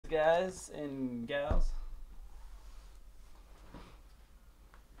guys and gals.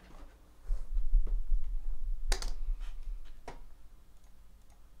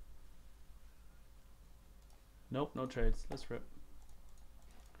 Nope, no trades. Let's rip.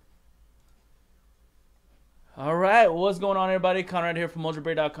 All right, what's going on, everybody? Conrad here from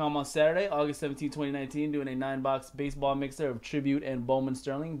MojoBreak.com on Saturday, August 17, 2019, doing a 9-box baseball mixer of Tribute and Bowman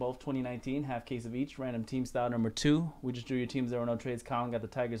Sterling, both 2019, half case of each, random team style number 2. We just drew your teams. There were no trades. Colin got the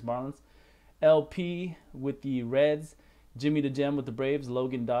Tigers, Marlins. LP with the Reds, Jimmy the Gem with the Braves,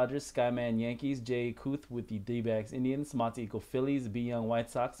 Logan Dodgers, Skyman Yankees, Jay Kuth with the D-backs Indians, Monty Eco Phillies, B Young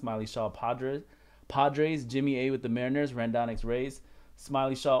White Sox, Smiley Shaw Padres, Jimmy A with the Mariners, Randonix Rays,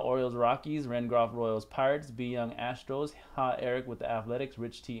 Smiley Shaw Orioles Rockies, Rengroff Royals Pirates, B Young Astros, Ha Eric with the Athletics,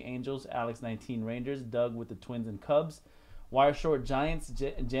 Rich T Angels, Alex 19 Rangers, Doug with the Twins and Cubs, Wire Short Giants,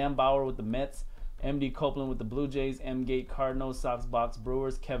 Jam Bauer with the Mets, MD Copeland with the Blue Jays, M Gate Cardinals, Sox Box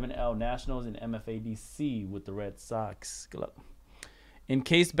Brewers, Kevin L Nationals, and MFADC with the Red Sox. Good luck.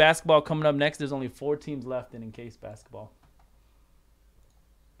 Encased basketball coming up next. There's only 4 teams left in encased basketball.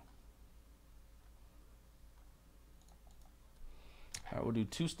 All right, we'll do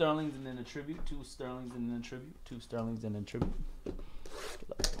 2 Sterlings and then a tribute, 2 Sterlings and then a tribute, 2 Sterlings and then a tribute. Good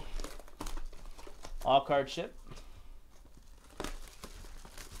luck. All card ship.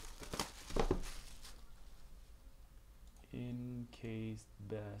 Encased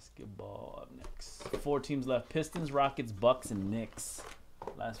basketball up next. 4 teams left. Pistons, Rockets, Bucks, and Knicks.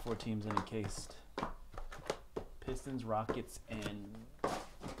 Last 4 teams in encased. Pistons, Rockets, and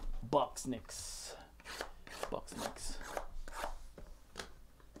Bucks, Knicks. Bucks, Knicks.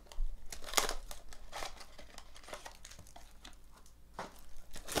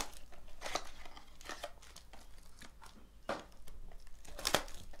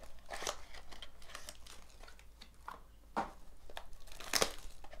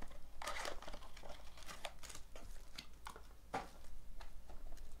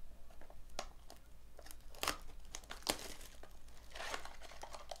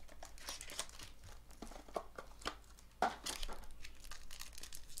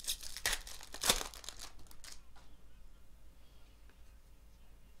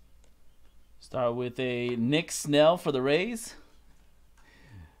 Start with a Nick Snell for the Rays.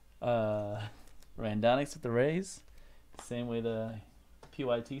 Randonix with the Rays. Same way the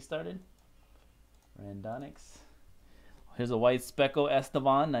PYT started. Randonix. Here's a white Speckle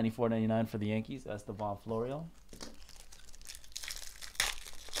Estevan, 94.99 for the Yankees. Estevan Florio.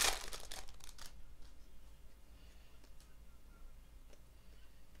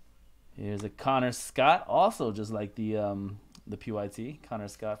 Here's a Connor Scott, also just like the PYT. Connor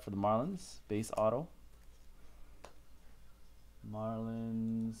Scott for the Marlins. Base auto.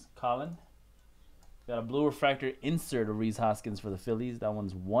 Marlins. Colin. Got a blue refractor insert of Rhys Hoskins for the Phillies. That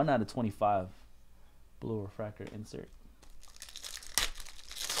one's 1 out of 25. Blue refractor insert.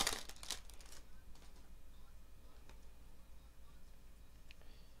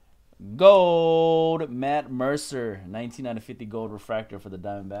 Gold. Matt Mercer. 19 out of 50 gold refractor for the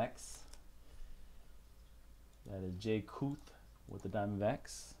Diamondbacks. That is Jay Kuth with the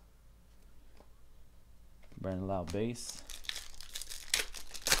Diamondbacks. Brandon Lau base.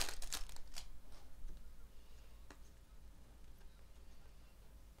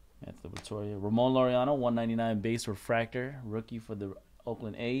 That's the Victoria. Ramon Laureano, 199 base refractor. Rookie for the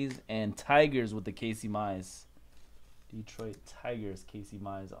Oakland A's. And Tigers with the Casey Mize. Detroit Tigers, Casey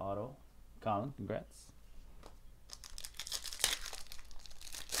Mize auto. Colin, congrats.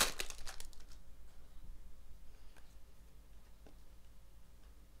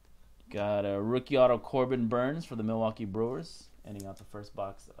 Got a rookie auto Corbin Burns for the Milwaukee Brewers. Ending out the first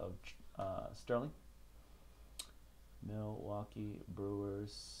box of Sterling. Milwaukee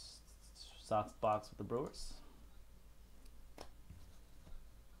Brewers. Sox box with the Brewers.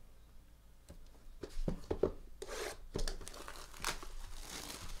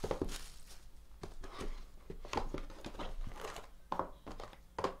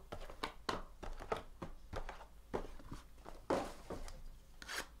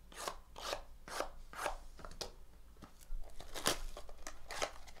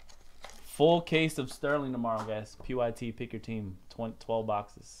 Full case of Sterling tomorrow, guys. PYT, pick your team. 12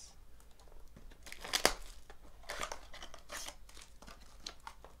 boxes.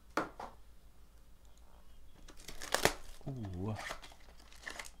 Ooh.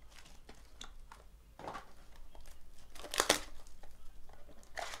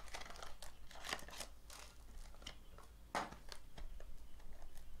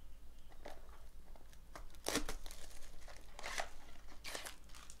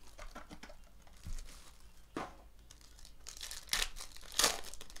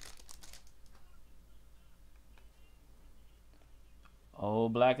 Oh,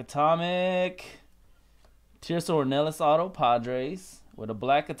 Black Atomic. Tirso Ornelas auto, Padres. With a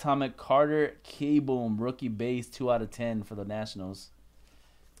Black Atomic Carter K-Boom rookie base 2 out of 10 for the Nationals.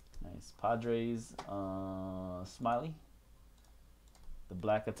 Nice. Padres, Smiley. The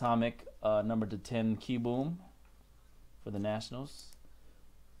Black Atomic number to 10 K-Boom for the Nationals.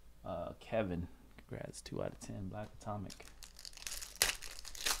 Kevin, congrats, 2 out of 10, Black Atomic.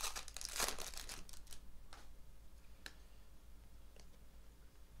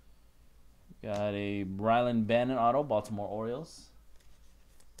 Got a Rylan Bannon auto, Baltimore Orioles.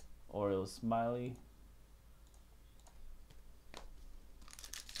 Orioles Smiley.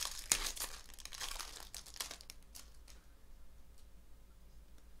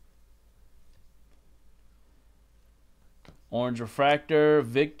 Orange Refractor,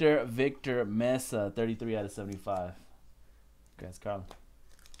 Victor Mesa, 33 out of 75. Congrats, Carl.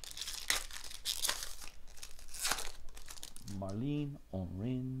 Marlene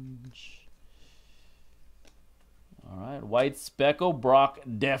Orange. All right, White Speckle, Brock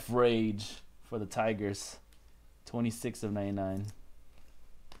Def Rage for the Tigers. 26 of 99.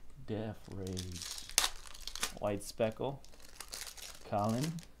 Def Rage. White Speckle.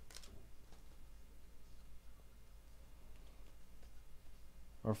 Colin.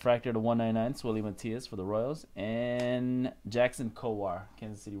 Refractor to 199, Swilly Matias for the Royals. And Jackson Kowar,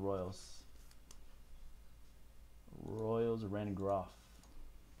 Kansas City Royals. Royals, Randy Groff.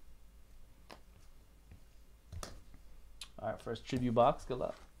 All right, first tribute box. Good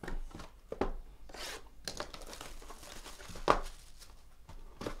luck.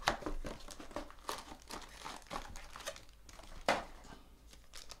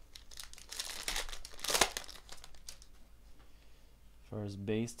 First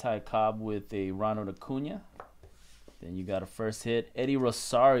base, Ty Cobb with a Ronald Acuna. Then you got a first hit, Eddie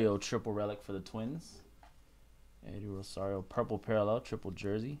Rosario, triple relic for the Twins. Eddie Rosario, purple parallel, triple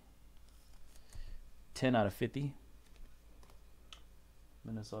jersey. 10 out of 50.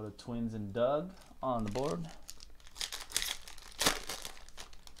 Minnesota Twins and Doug on the board.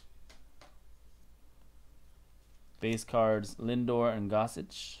 Base cards, Lindor and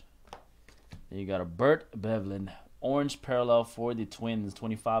Gossage. Then you got a Bert Bevlin, orange parallel for the Twins,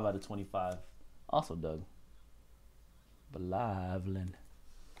 25 out of 25. Also Doug. Bevlin.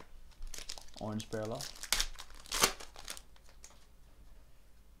 Orange parallel.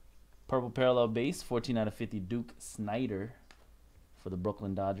 Purple parallel base, 14 out of 50, Duke Snider for the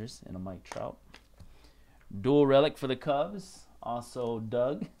Brooklyn Dodgers, and a Mike Trout. Dual relic for the Cubs, also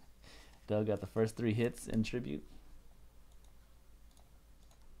Doug. Doug got the first 3 hits in tribute.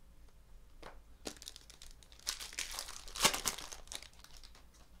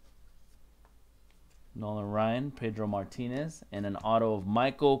 Nolan Ryan, Pedro Martinez, and an auto of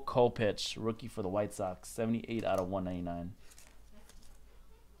Michael Kopech, rookie for the White Sox, 78 out of 199.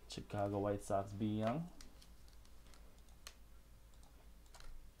 Chicago White Sox, B. Young.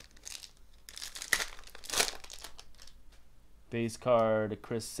 Base card,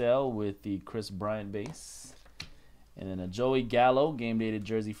 Chris Sale with the Chris Bryant base. And then a Joey Gallo, game dated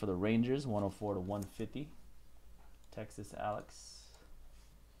jersey for the Rangers, 104 to 150. Texas Alex.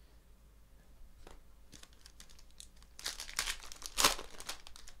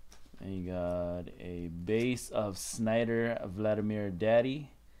 And you got a base of Snyder, Vladimir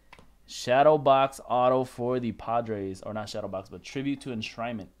Daddy. Shadow box auto for the Padres, or not shadow box, but tribute to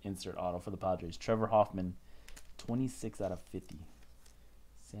enshrinement insert auto for the Padres. Trevor Hoffman, 26 out of 50.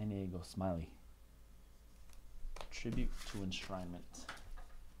 San Diego Smiley. Tribute to enshrinement.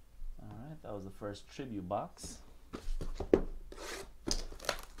 All right, that was the first tribute box.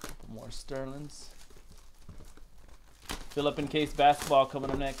 Couple more Sterlings. Fill up in case basketball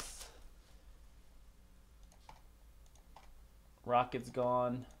coming up next. Rockets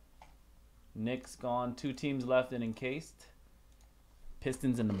gone. Knicks gone. 2 teams left and encased.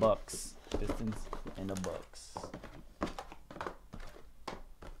 Pistons and the Bucks. Pistons and the Bucks.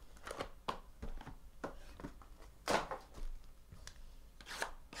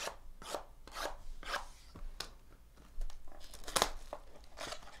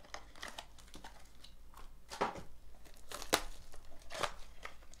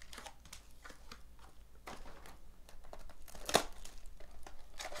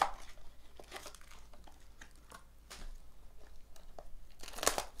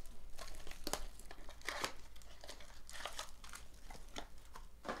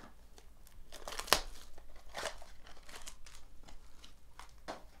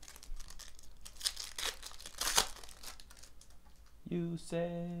 You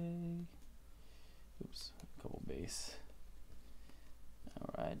say. Oops, a couple base.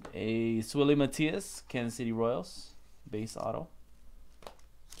 All right, a Swilly Matias, Kansas City Royals, base auto.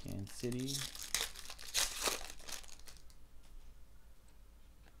 Kansas City.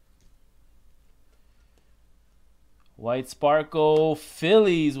 White Sparkle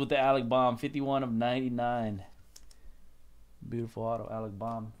Phillies with the Alec Bomb, 51 of 99. Beautiful auto, Alec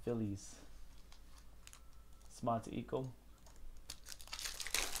Bomb Phillies. Smart to Eco.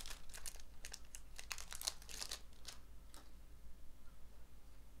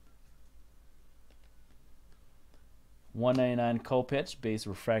 $1.99 Kopech base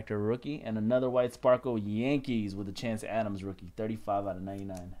refractor rookie, and another White Sparkle Yankees with a Chance Adams rookie, 35 out of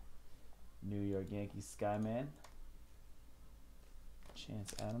 99. New York Yankees Skyman.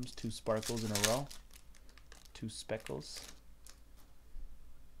 Chance Adams, 2 sparkles in a row. 2 speckles.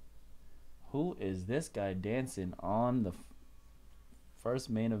 Who is this guy dancing on the first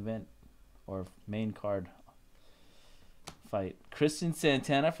main event or main card fight? Christian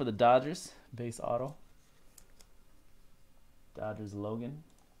Santana for the Dodgers, base auto. Dodgers Logan.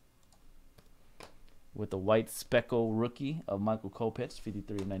 With the white speckle rookie of Michael Kopech,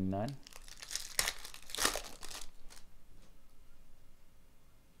 53 of 99.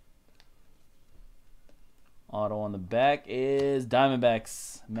 Auto on the back is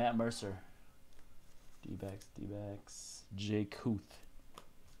Diamondbacks, Matt Mercer. D-backs, Jake Huth.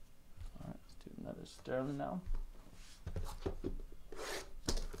 All right, let's do another Sterling now.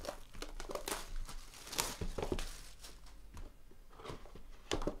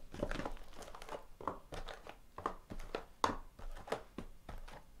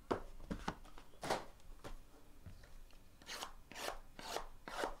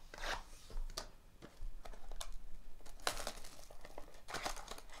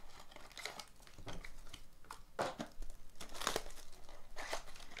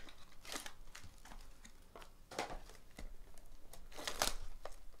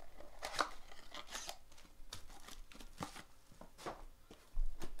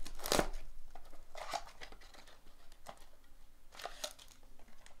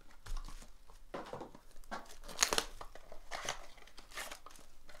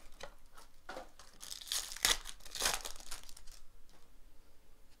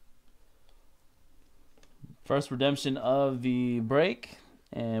 First redemption of the break.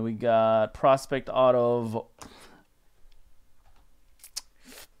 And we got prospect auto of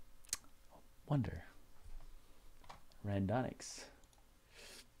Wonder. Randonix.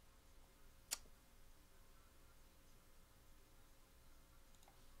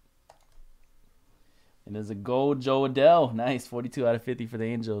 And there's a gold Joe Adell. Nice. 42 out of 50 for the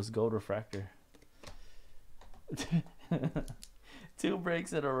Angels. Gold refractor. 2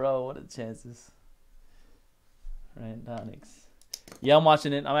 breaks in a row. What are the chances? Randonix. Yeah, I'm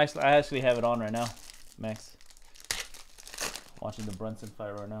watching it. I actually have it on right now, Max. Watching the Brunson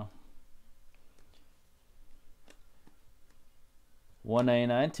fight right now.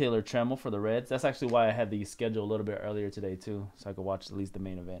 $1.99 Taylor Trammell for the Reds. That's actually why I had the schedule a little bit earlier today too, so I could watch at least the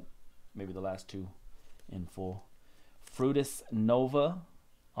main event, maybe the last 2 in full. Frutis Nova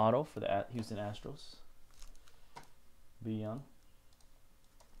auto for the Houston Astros. B. Young.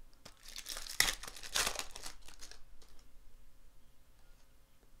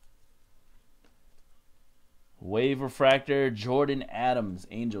 Wave refractor Jordan Adams,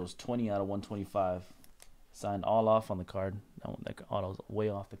 Angels, 20 out of 125. Signed all off on the card. That auto's way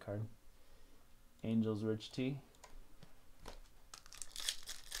off the card. Angels Rich T.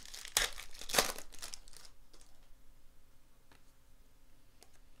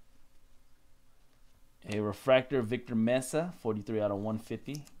 A refractor Victor Mesa, 43 out of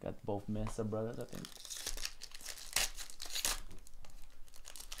 150. Got both Mesa brothers, I think.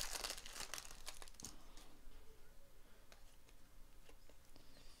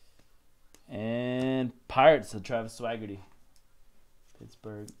 And Pirates of Travis Swaggerty.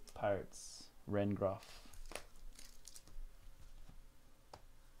 Pittsburgh Pirates. Rengroff.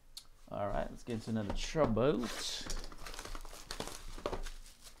 All right, let's get into another trouble.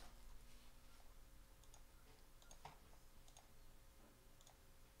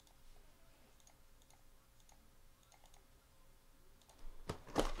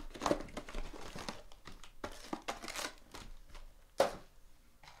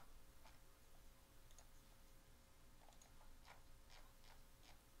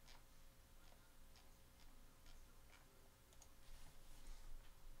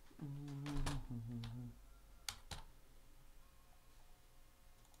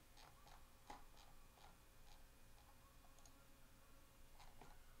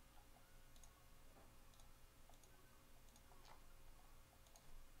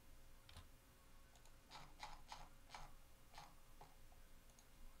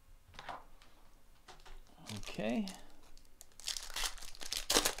 Okay.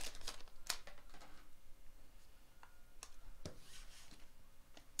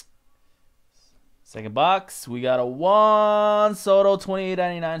 Second box, we got a Juan Soto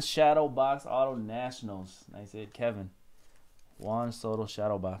 28.99 Shadow Box Auto Nationals. Nice hit, Kevin. Juan Soto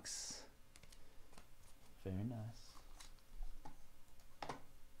Shadow Box. Very nice.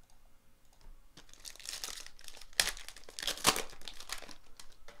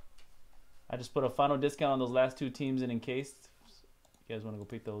 I just put a final discount on those last two teams in case you guys want to go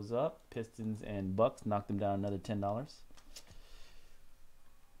pick those up. Pistons and Bucks knocked them down another $10. All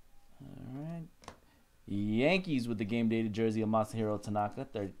right. Yankees with the game dated jersey of Masahiro Tanaka,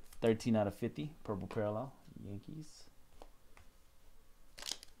 13 out of 50, purple parallel. Yankees.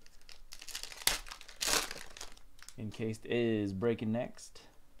 Encased is breaking next.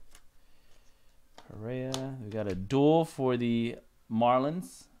 Correa. We got a duel for the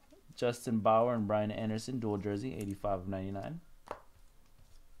Marlins. Justin Bauer and Brian Anderson, dual jersey, 85 of 99.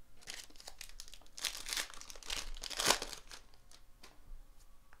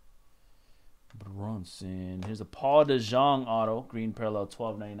 Brunson. Here's a Paul DeJong auto, green parallel,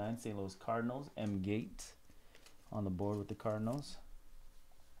 12.99. St. Louis Cardinals. M. Gate on the board with the Cardinals.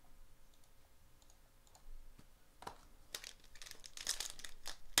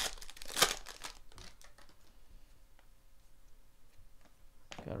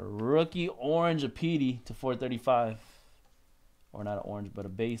 Got a rookie orange of Petey to 435. Or not an orange, but a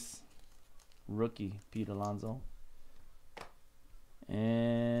base rookie, Pete Alonso.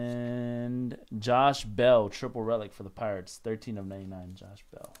 And Josh Bell, triple relic for the Pirates, 13 of 99, Josh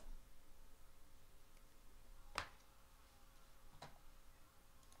Bell.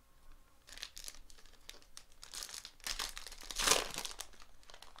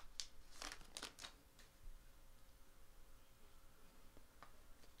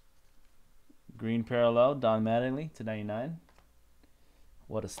 Green parallel, Don Mattingly to 99.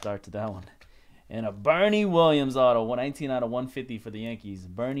 What a start to that one. And a Bernie Williams auto, 119 out of 150 for the Yankees.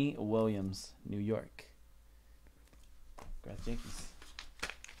 Bernie Williams, New York. Congrats, Yankees.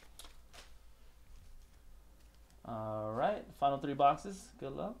 All right, final three boxes.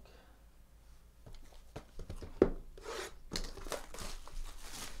 Good luck.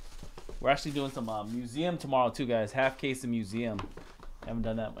 We're actually doing some museum tomorrow too, guys. Half case of museum. Haven't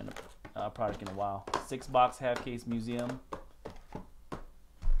done that in a product in a while. 6-box half case museum.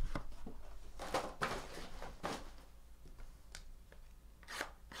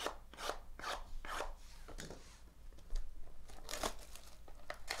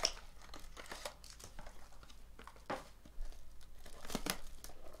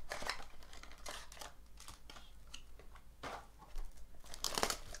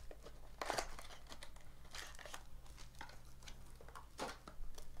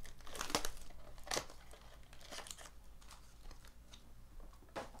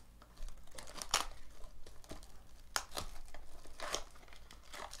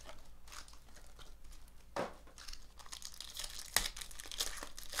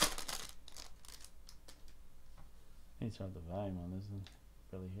 I need to turn up the volume on this and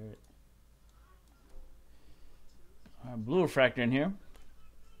barely hear it. All right, blue refractor in here.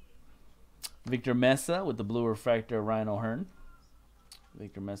 Victor Mesa with the blue refractor, Ryan O'Hearn.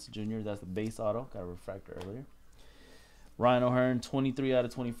 Victor Mesa Jr., that's the base auto. Got a refractor earlier. Ryan O'Hearn, 23 out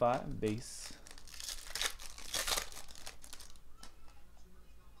of 25, base.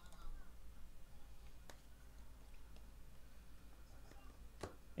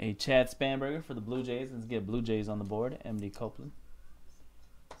 A Chad Spanberger for the Blue Jays. Let's get Blue Jays on the board. MD Copeland.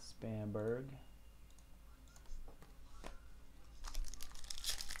 Spanberg.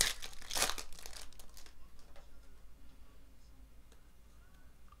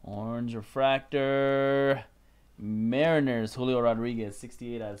 Orange refractor. Mariners, Julio Rodriguez,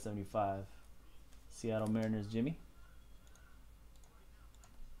 68 out of 75. Seattle Mariners, Jimmy.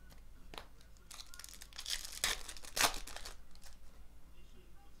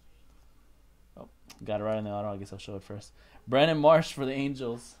 Got it right in the auto. I guess I'll show it first. Brandon Marsh for the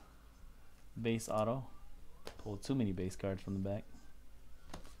Angels. Base auto. Pulled too many base cards from the back.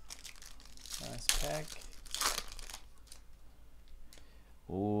 Nice pack.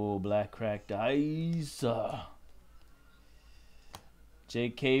 Oh, black cracked ice. J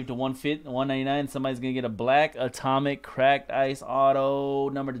Cave to 199. Somebody's going to get a black atomic cracked ice auto.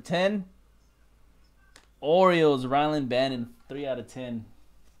 Number to 10. Orioles, Rylan Bannon, 3 out of 10.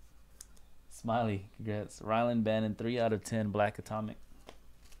 Smiley, congrats. Rylan Bannon, 3 out of 10, black atomic.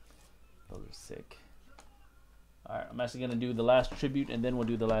 Those are sick. All right, I'm actually going to do the last tribute, and then we'll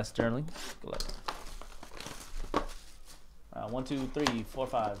do the last Sterling. Good luck. 1, 2, 3, 4,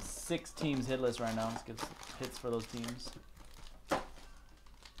 5, 6 teams hitless right now. Let's get some hits for those teams.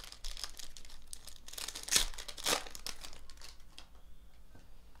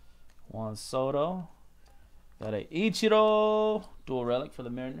 Juan Soto. Got a Ichiro dual relic for the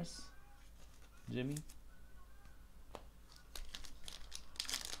Mariners. Jimmy.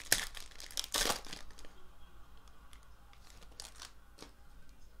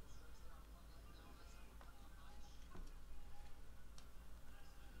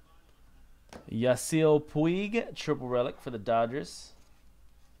 Yasiel Puig, triple relic for the Dodgers.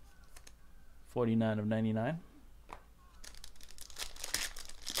 49 of 99.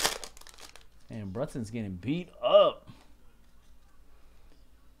 And Brunson's getting beat up.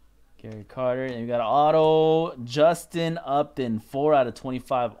 Gary Carter. And we got an auto. Justin Upton, 4 out of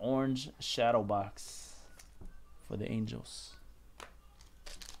 25 orange shadow box for the Angels.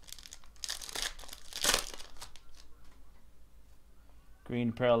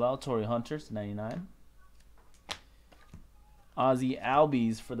 Green parallel, Torrey Hunters, 99. Ozzy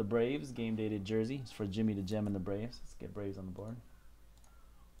Albies for the Braves, game dated jersey. It's for Jimmy the Gem and the Braves. Let's get Braves on the board.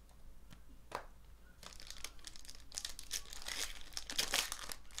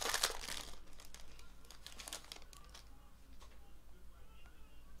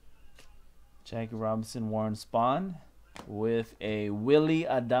 Jackie Robinson, Warren Spahn with a Willie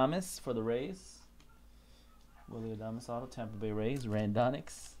Adames for the Rays. Willie Adames auto, Tampa Bay Rays.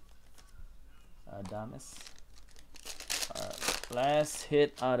 Randonix. Adames. Last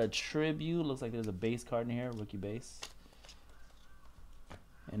hit out of tribute. Looks like there's a base card in here, rookie base.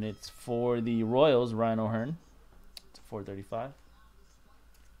 And it's for the Royals, Ryan O'Hearn. It's a 435.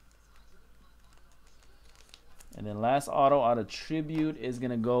 And then last auto out of tribute is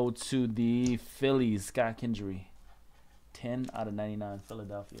going to go to the Phillies, Scott Kingery. 10 out of 99,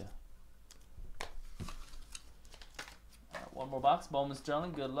 Philadelphia. One more box, Bowman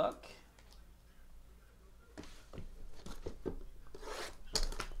Sterling, good luck.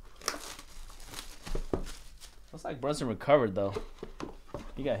 Looks like Brunson recovered though.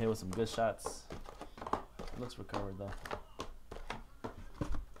 He got hit with some good shots. Looks recovered though.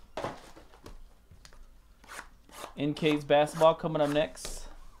 In-case basketball coming up next.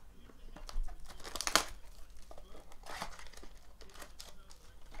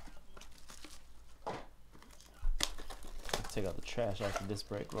 Let's take out the trash after this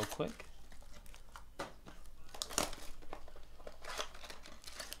break real quick.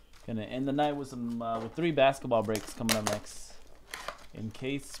 Gonna end the night with some with 3 basketball breaks coming up next.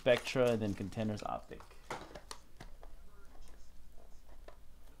 In-case, Spectra, and then Contenders Optic.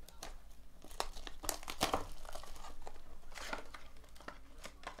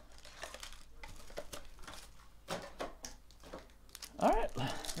 All right,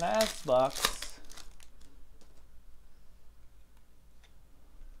 last box.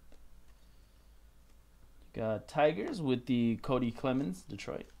 Got Tigers with the Cody Clemens,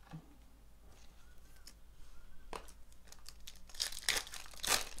 Detroit.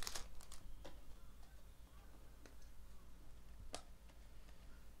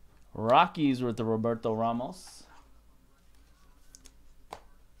 Rockies with the Roberto Ramos.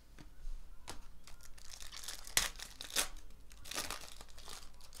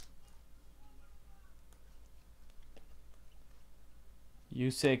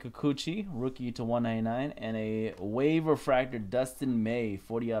 Yusei Kikuchi, rookie to 199, and a wave refractor Dustin May,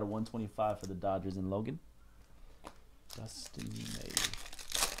 40 out of 125 for the Dodgers in Logan. Dustin May.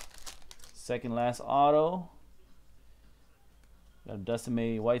 Second last auto. Got a Dustin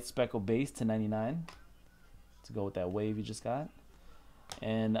May white speckle base to 99 to go with that wave you just got.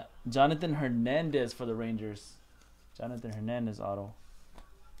 And Jonathan Hernandez for the Rangers. Jonathan Hernandez auto.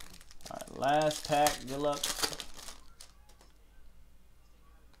 All right, last pack. Good luck.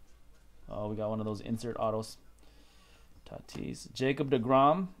 Oh, we got one of those insert autos. Tatis. Jacob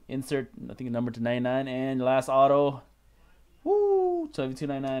deGrom. Insert, I think, a number to 99. And last auto. Woo!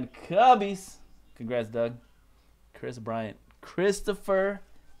 72.99. Cubbies. Congrats, Doug. Chris Bryant. Christopher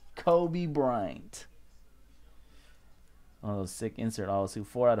Kobe Bryant. One of those sick insert autos.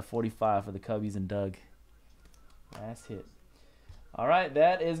 4 out of 45 for the Cubbies and Doug. Last hit. All right,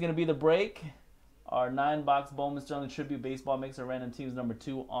 that is going to be the break. Our 9-box Bowman Sterling Tribute Baseball Mixer Random Teams number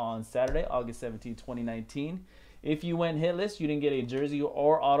 2 on Saturday, August 17, 2019. If you went hitless, you didn't get a jersey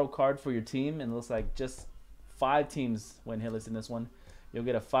or auto card for your team, and it looks like just 5 teams went hitless in this one. You'll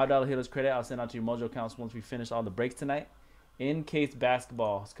get a $5 hitless credit. I'll send out to your Mojo accounts once we finish all the breaks tonight. In-case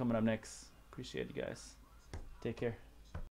basketball is coming up next. Appreciate you guys. Take care.